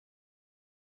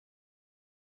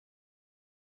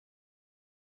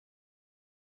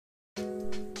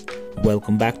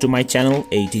Welcome back to my channel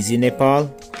ATZ Nepal,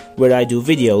 where I do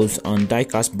videos on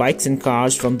die-cast bikes and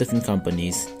cars from different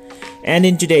companies. And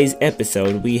in today's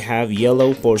episode we have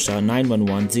yellow Porsche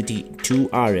 911 GT2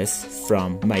 RS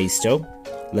from Maisto.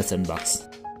 Let's unbox.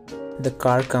 The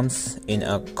car comes in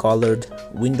a colored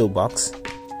window box.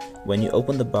 When you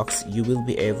open the box, you will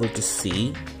be able to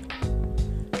see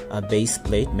a base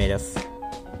plate made of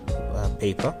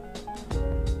paper,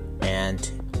 and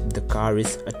the car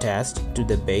is attached to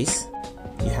the base.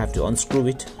 You have to unscrew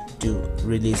it to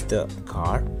release the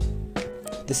car.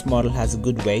 This model has a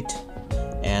good weight,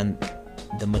 and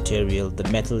the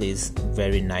metal is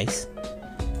very nice.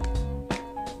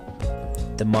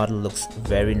 The model looks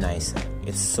very nice.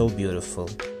 It's so beautiful.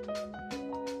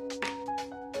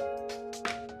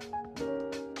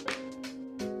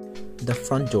 The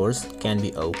front doors can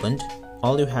be opened.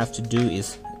 All you have to do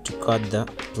is to cut the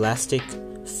plastic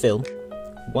film.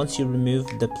 Once you remove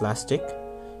the plastic,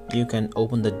 you can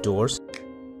open the doors.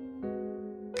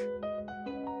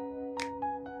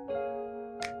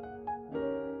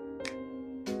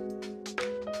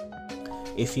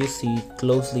 If you see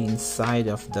closely inside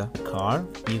of the car,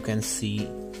 you can see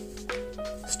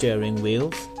steering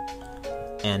wheels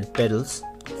and pedals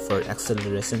for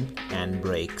acceleration and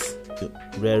brakes,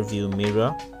 rear view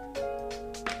mirror,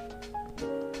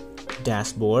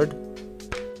 dashboard,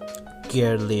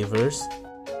 gear levers.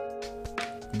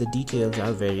 The details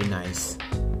are very nice.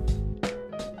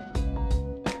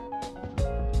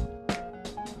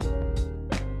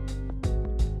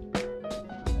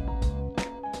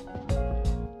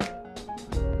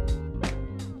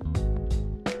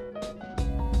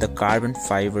 The carbon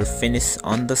fiber finish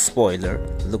on the spoiler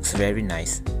looks very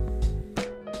nice.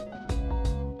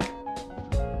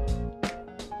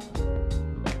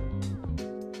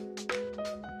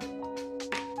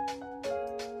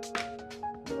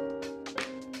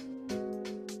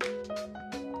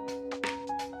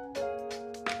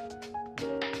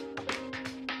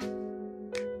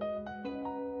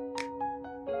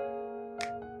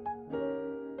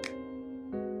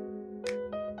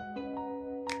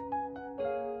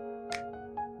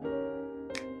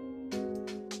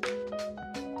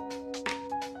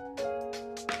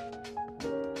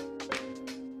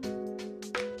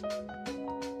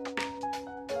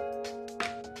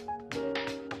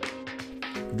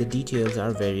 The details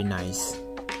are very nice.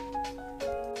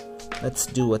 Let's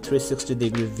do a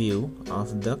 360-degree view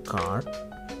of the car.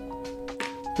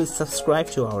 Please subscribe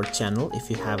to our channel if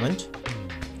you haven't.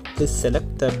 Please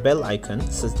select the bell icon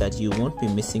so that you won't be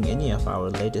missing any of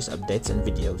our latest updates and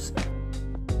videos.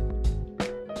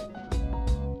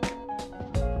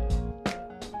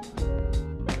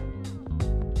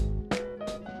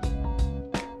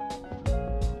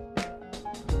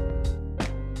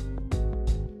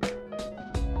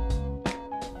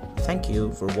 Thank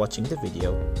you for watching the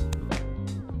video.